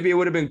 yeah, maybe it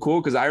would have been cool,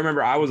 because I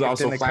remember I was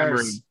also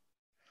clamoring.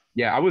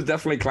 Yeah, I was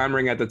definitely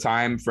clamoring at the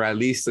time for at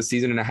least a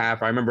season and a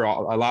half. I remember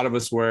a lot of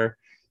us were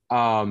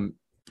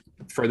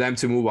for them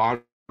to move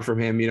on from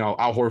him,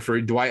 Al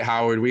Horford, Dwight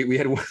Howard. We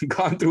had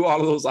gone through all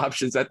of those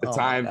options at the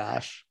time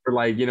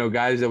for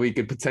guys that we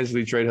could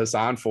potentially trade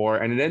Hassan for.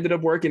 And it ended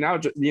up working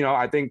out,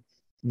 I think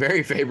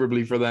very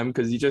favorably for them,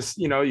 because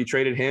you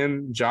traded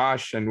him,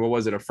 Josh, and what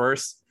was it, a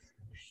first,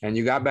 and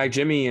you got back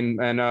Jimmy,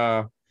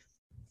 and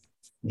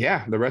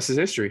yeah, the rest is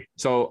history.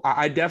 So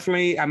I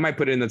might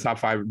put it in the top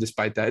 5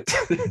 despite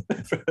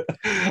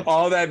that.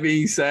 All that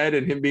being said,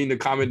 and him being the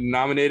common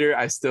denominator,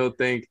 I still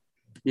think,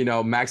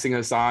 maxing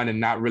Hassan and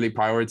not really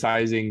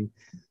prioritizing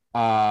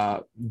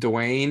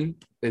Dwayne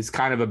is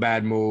kind of a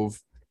bad move.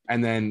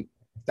 And then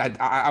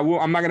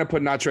I'm not going to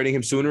put not trading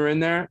him sooner in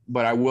there,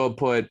 but I will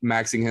put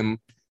maxing him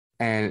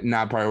and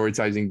not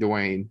prioritizing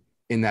Dwayne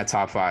in that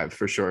top 5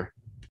 for sure.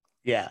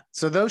 Yeah.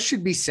 So those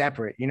should be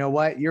separate. You know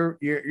what? You're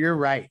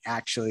right.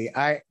 Actually,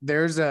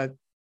 there's a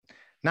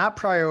not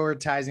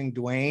prioritizing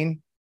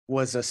Dwayne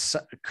was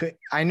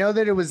I know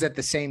that it was at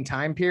the same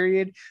time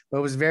period, but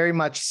it was very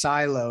much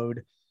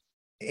siloed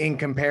in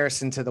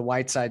comparison to the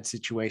Whiteside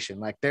situation.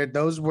 Like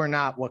those were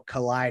not what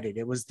collided.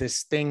 It was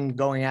this thing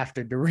going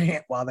after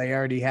Durant while they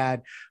already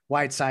had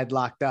Whiteside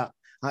locked up.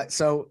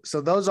 So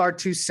those are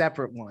 2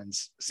 separate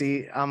ones.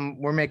 See,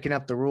 we're making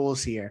up the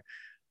rules here.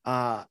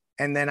 And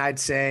then I'd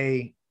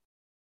say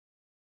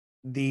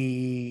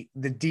the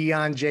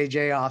Dion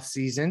JJ off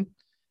season.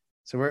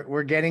 So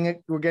we're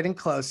getting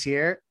close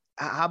here.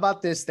 How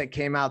about this that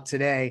came out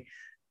today,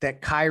 that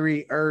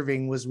Kyrie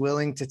Irving was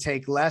willing to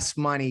take less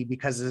money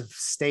because of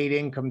state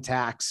income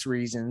tax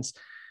reasons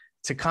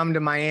to come to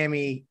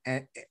Miami,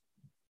 and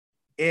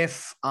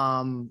if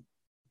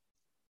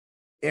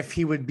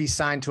he would be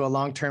signed to a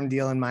long-term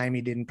deal and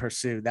Miami didn't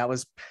pursue. That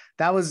was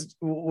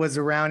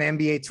around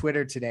NBA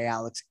Twitter today,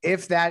 Alex.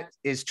 If that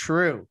is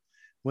true,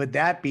 would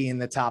that be in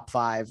the top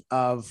 5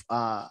 of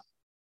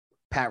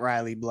Pat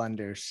Riley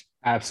blunders?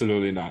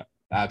 Absolutely not.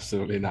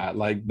 Absolutely not.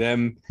 Like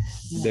them,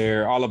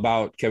 they're all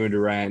about Kevin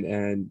Durant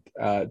and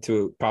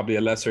to probably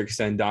a lesser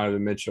extent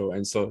Donovan Mitchell.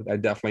 And so I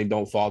definitely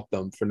don't fault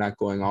them for not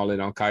going all in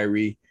on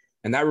Kyrie.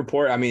 And that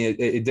report, I mean,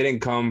 it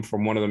didn't come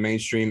from one of the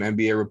mainstream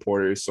NBA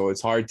reporters, so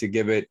it's hard to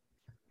give it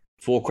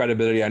full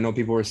credibility. I know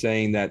people were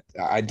saying that,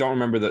 I don't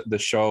remember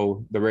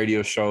the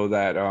radio show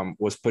that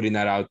was putting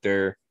that out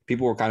there.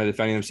 People were kind of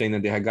defending them, saying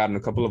that they had gotten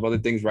a couple of other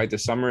things right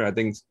this summer, I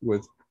think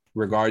with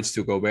regards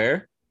to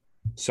Gobert.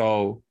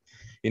 So,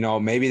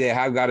 maybe they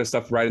have gotten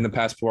stuff right in the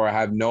past 4. I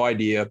have no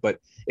idea, but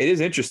it is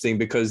interesting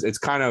because it's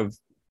kind of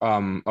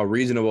a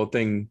reasonable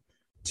thing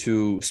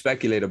to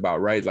speculate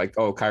about, right? Like,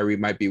 oh, Kyrie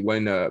might be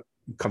willing to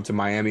come to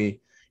Miami,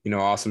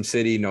 awesome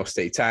city, no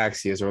state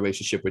tax. He has a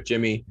relationship with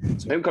Jimmy.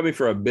 So him coming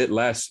for a bit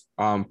less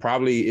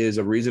probably is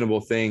a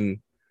reasonable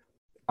thing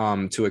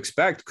to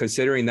expect,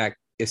 considering that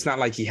it's not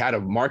like he had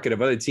a market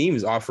of other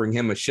teams offering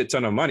him a shit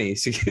ton of money.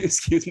 So,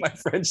 excuse my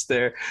French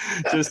there.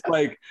 Just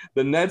like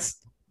the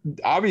Nets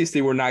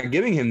obviously we're not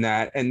giving him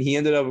that, and he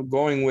ended up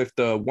going with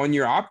the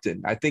 1-year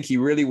opt-in. I think he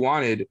really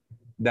wanted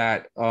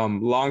that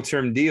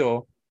long-term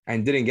deal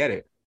and didn't get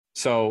it.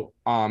 So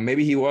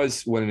maybe he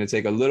was willing to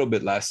take a little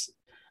bit less.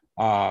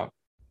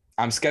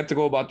 I'm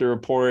skeptical about the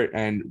report,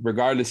 and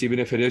regardless, even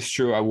if it is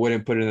true, I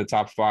wouldn't put it in the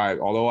top 5.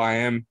 Although I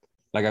am,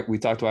 like we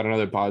talked about in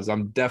other pods,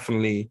 I'm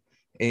definitely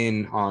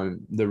in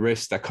on the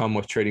risks that come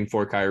with trading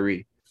for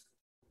Kyrie.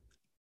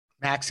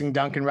 Maxing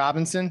Duncan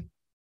Robinson?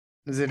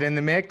 Is it in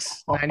the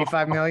mix?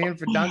 95 million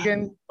for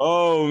Duncan?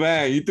 Oh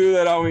man, you threw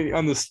that on me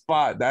on the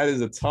spot. That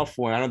is a tough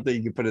one. I don't think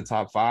you can put a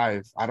top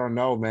 5. I don't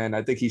know, man.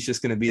 I think he's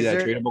just going to be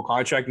tradable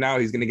contract now.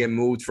 He's going to get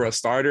moved for a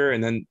starter,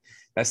 and then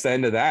that's the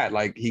end of that.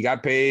 Like, he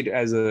got paid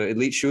as an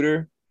elite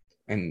shooter,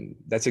 and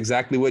that's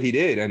exactly what he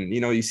did. And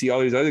you see all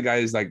these other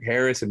guys like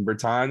Harris and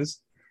Bertans,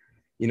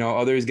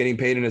 others getting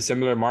paid in a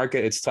similar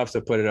market. It's tough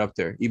to put it up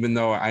there, even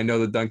though I know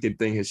the Duncan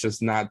thing has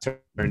just not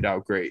turned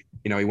out great.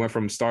 He went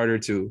from starter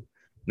to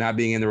not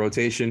being in the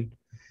rotation.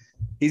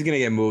 He's going to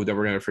get moved and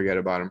we're going to forget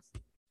about him.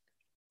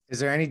 Is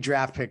there any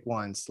draft pick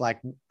ones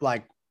like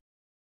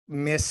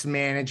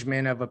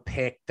mismanagement of a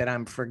pick that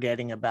I'm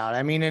forgetting about?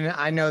 I mean, and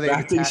I know they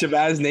drafting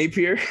Shabazz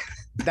Napier.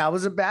 That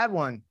was a bad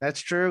one. That's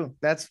true.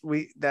 That's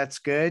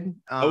good.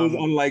 That was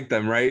unlike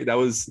them, right? That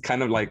was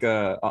kind of like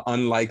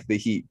unlike the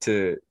Heat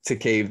to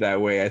cave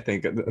that way. I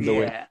think the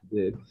way he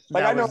did.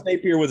 Like, I know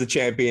Napier was a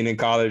champion in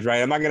college,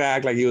 right? I'm not gonna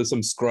act like he was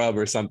some scrub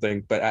or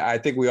something, but I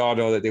think we all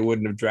know that they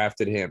wouldn't have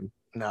drafted him.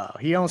 No,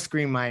 he don't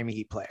scream Miami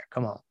Heat player.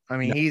 Come on. I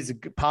mean, he's a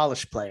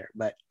polished player,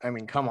 but I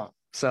mean, come on.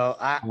 So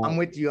I'm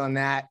with you on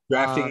that.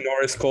 Drafting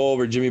Norris Cole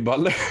over Jimmy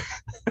Butler.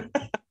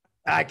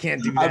 I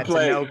can't do that to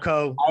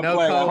No-Co.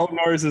 I hope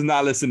Norris is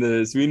not listening to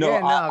this. We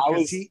know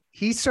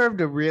he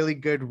served a really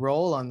good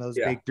role on those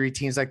big three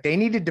teams. Like, they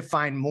needed to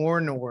find more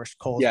Norris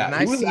Cole. Yeah,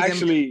 he was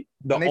actually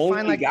the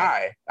only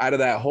guy out of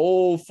that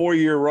whole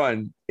 4-year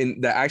run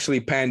that actually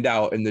panned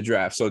out in the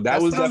draft. So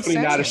that was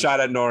definitely not a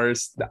shot at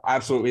Norris.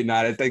 Absolutely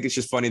not. I think it's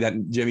just funny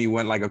that Jimmy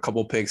went like a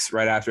couple picks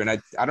right after. And I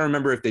don't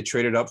remember if they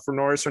traded up for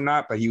Norris or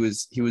not, but he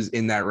was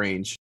in that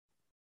range.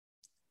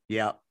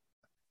 Yeah.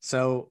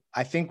 So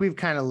I think we've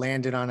kind of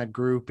landed on a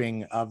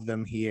grouping of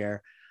them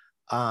here.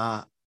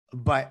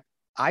 But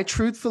I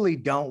truthfully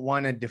don't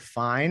want to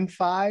define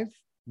 5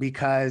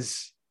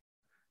 because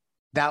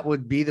that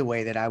would be the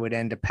way that I would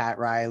end a Pat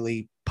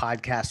Riley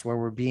podcast, where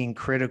we're being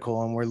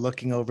critical and we're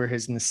looking over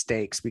his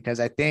mistakes. Because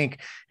I think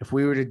if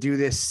we were to do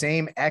this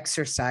same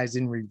exercise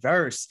in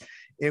reverse,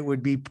 it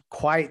would be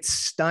quite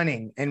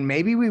stunning. And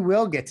maybe we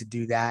will get to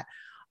do that.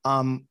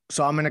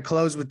 So I'm going to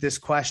close with this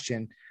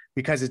question,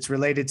 because it's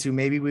related to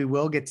maybe we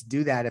will get to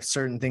do that if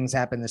certain things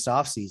happen this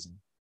offseason.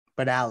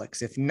 But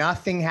Alex, if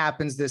nothing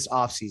happens this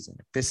offseason,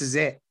 if this is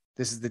it,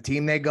 this is the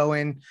team they go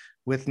in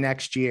with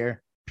next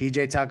year,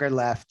 PJ Tucker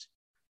left,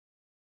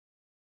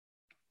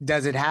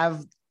 does it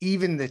have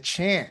even the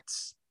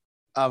chance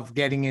of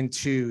getting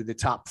into the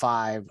top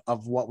 5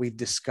 of what we've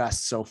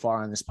discussed so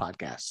far on this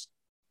podcast?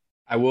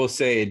 I will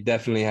say it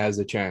definitely has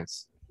a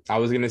chance. I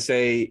was going to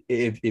say,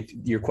 if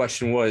your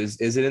question was,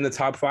 is it in the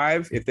top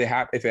 5? If it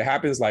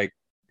happens, like,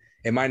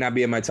 it might not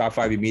be in my top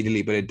 5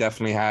 immediately, but it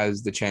definitely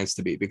has the chance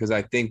to be, because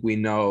I think we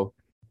know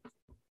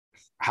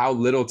how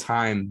little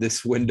time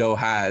this window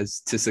has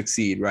to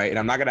succeed, right? And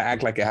I'm not going to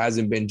act like it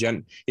hasn't been,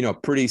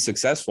 pretty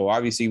successful.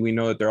 Obviously, we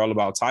know that they're all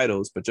about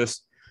titles, but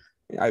just,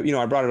 I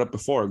brought it up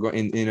before,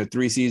 in a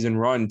 3-season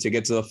run to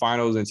get to the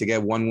finals and to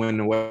get one win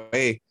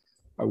away,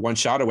 or one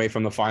shot away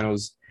from the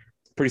finals.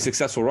 Pretty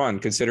successful run,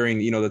 considering,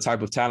 the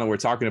type of talent we're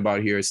talking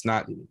about here. It's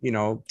not,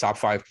 top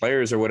 5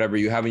 players or whatever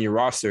you have in your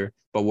roster.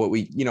 But what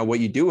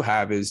you do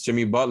have is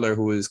Jimmy Butler,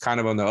 who is kind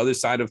of on the other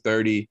side of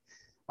 30,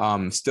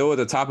 still at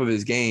the top of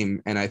his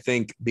game. And I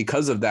think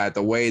because of that,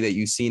 the way that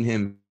you've seen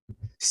him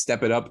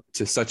step it up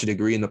to such a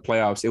degree in the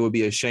playoffs, it would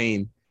be a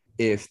shame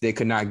if they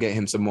could not get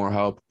him some more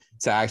help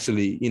to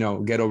actually,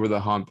 get over the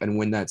hump and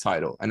win that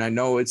title. And I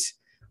know it's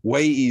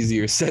way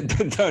easier said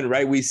than done,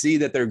 right? We see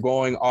that they're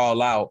going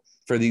all out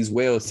for these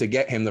whales to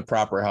get him the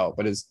proper help.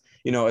 But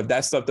if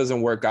that stuff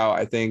doesn't work out,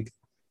 I think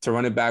to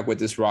run it back with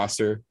this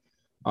roster,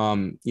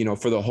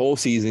 for the whole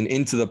season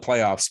into the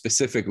playoffs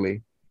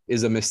specifically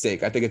is a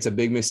mistake. I think it's a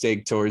big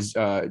mistake towards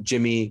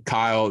Jimmy,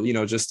 Kyle,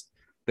 just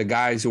the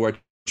guys who are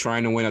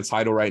trying to win a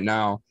title right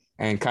now,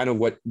 and kind of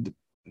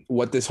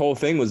what this whole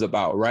thing was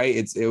about, right?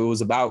 It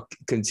was about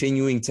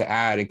continuing to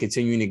add and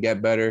continuing to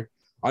get better,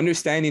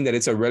 understanding that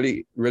it's a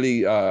really,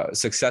 really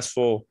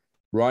successful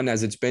run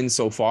as it's been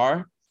so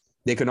far.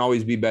 They can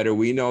always be better.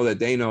 We know that,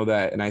 they know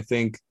that. And I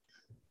think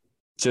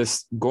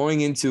just going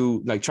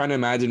into, like, trying to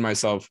imagine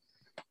myself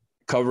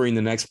covering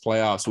the next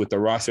playoffs with the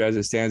roster as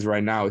it stands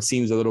right now, it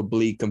seems a little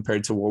bleak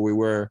compared to where we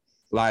were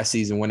last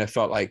season, when it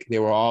felt like they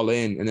were all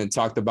in, and then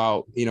talked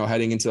about,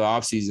 heading into the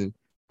offseason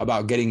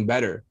about getting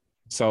better.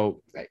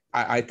 So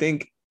I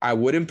think I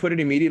wouldn't put it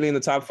immediately in the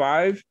top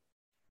 5.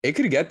 It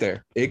could get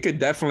there. It could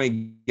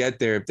definitely get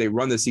there if they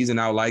run the season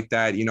out like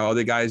that.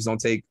 Other guys don't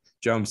take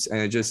jumps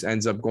and it just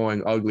ends up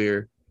going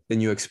uglier than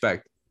you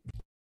expect.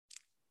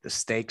 The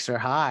stakes are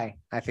high.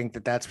 I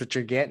think that's what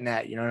you're getting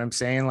at. You know what I'm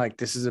saying? Like,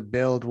 this is a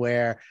build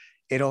where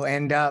it'll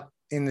end up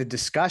in the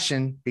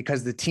discussion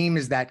because the team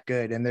is that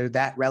good and they're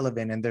that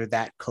relevant and they're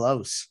that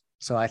close.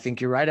 So I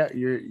think you're right.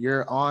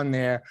 You're on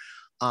there.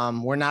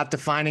 We're not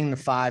defining the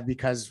 5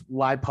 because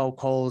why poke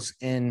holes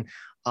in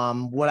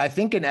what I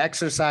think an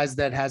exercise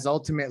that has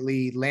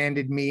ultimately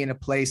landed me in a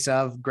place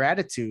of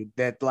gratitude,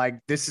 that, like,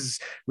 this is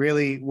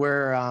really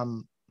where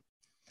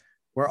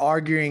we're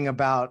arguing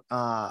about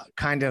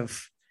kind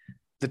of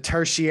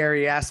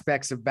tertiary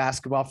aspects of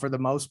basketball for the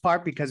most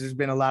part, because there's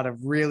been a lot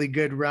of really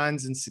good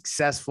runs and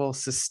successful,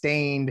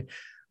 sustained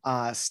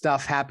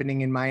stuff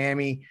happening in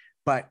Miami.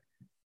 But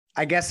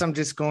I guess I'm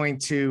just going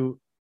to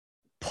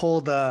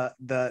pull the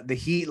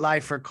Heat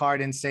lifer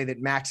card and say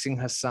that maxing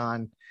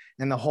Hassan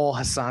and the whole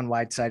Hassan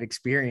Whiteside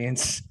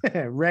experience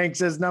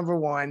ranks as number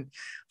one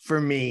for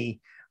me.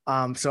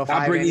 So if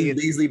not bringing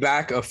Beasley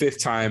back a fifth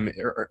time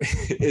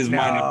is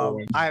my number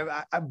one.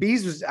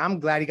 I'm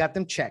glad he got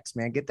them checks,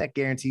 man. Get that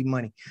guaranteed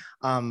money.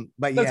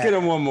 But let's get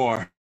him one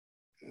more.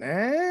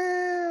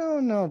 I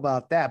don't know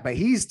about that, but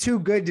he's too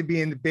good to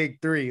be in the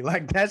big three.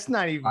 Like, that's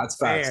not even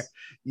fair. Facts.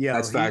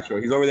 That's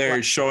factual. He's over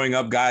there showing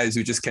up guys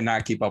who just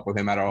cannot keep up with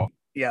him at all.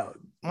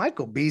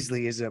 Michael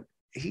Beasley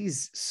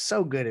he's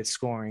so good at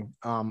scoring.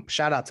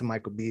 Shout out to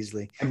Michael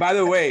Beasley. And by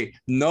the way,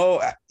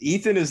 no,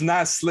 Ethan is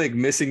not slick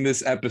missing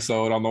this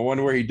episode on the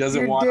one where he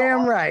doesn't want. You're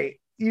damn right.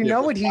 You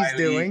know what he's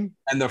doing.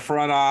 And the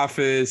front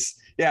office.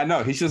 Yeah,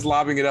 no, he's just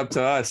lobbing it up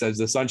to us as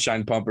the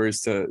sunshine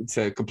pumpers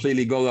to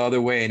completely go the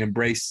other way and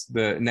embrace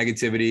the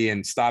negativity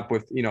and stop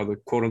with, the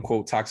quote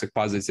unquote toxic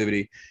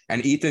positivity.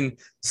 And Ethan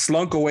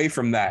slunk away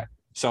from that.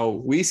 So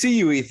we see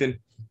you, Ethan.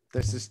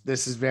 This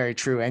is very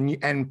true.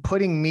 And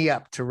putting me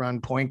up to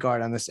run point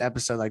guard on this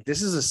episode, like,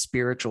 this is a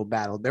spiritual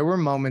battle. There were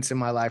moments in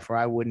my life where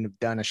I wouldn't have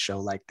done a show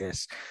like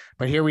this,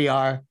 but here we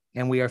are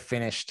and we are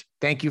finished.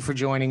 Thank you for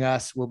joining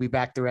us. We'll be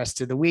back the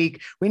rest of the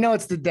week. We know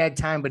it's the dead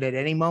time, but at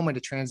any moment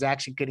a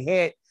transaction could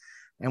hit.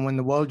 And when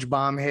the Woj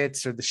bomb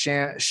hits or the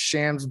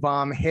Shams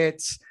bomb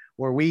hits,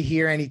 or we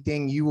hear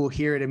anything, you will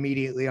hear it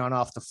immediately on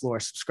Off the Floor.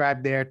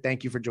 Subscribe there.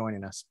 Thank you for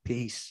joining us.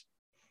 Peace.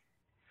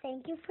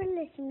 Thank you for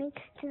listening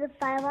to the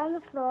Five on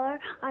the Floor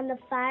on the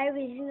Five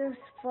Regional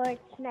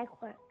Sports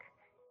Network.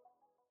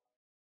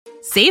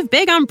 Save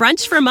big on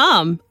brunch for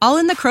mom, all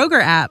in the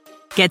Kroger app.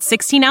 Get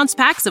 16-ounce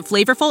packs of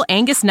flavorful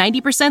Angus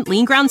 90%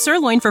 lean ground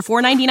sirloin for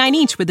 $4.99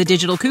 each with a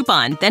digital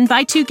coupon. Then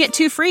buy 2, get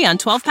 2 free on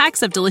 12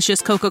 packs of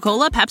delicious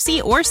Coca-Cola,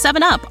 Pepsi, or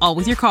 7-Up, all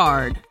with your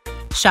card.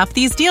 Shop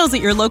these deals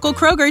at your local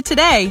Kroger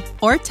today,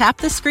 or tap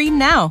the screen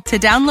now to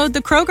download the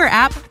Kroger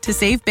app to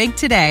save big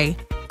today.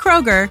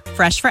 Kroger,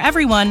 fresh for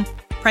everyone.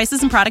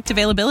 Prices and product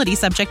availability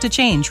subject to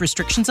change.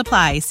 Restrictions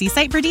apply. See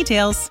site for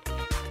details.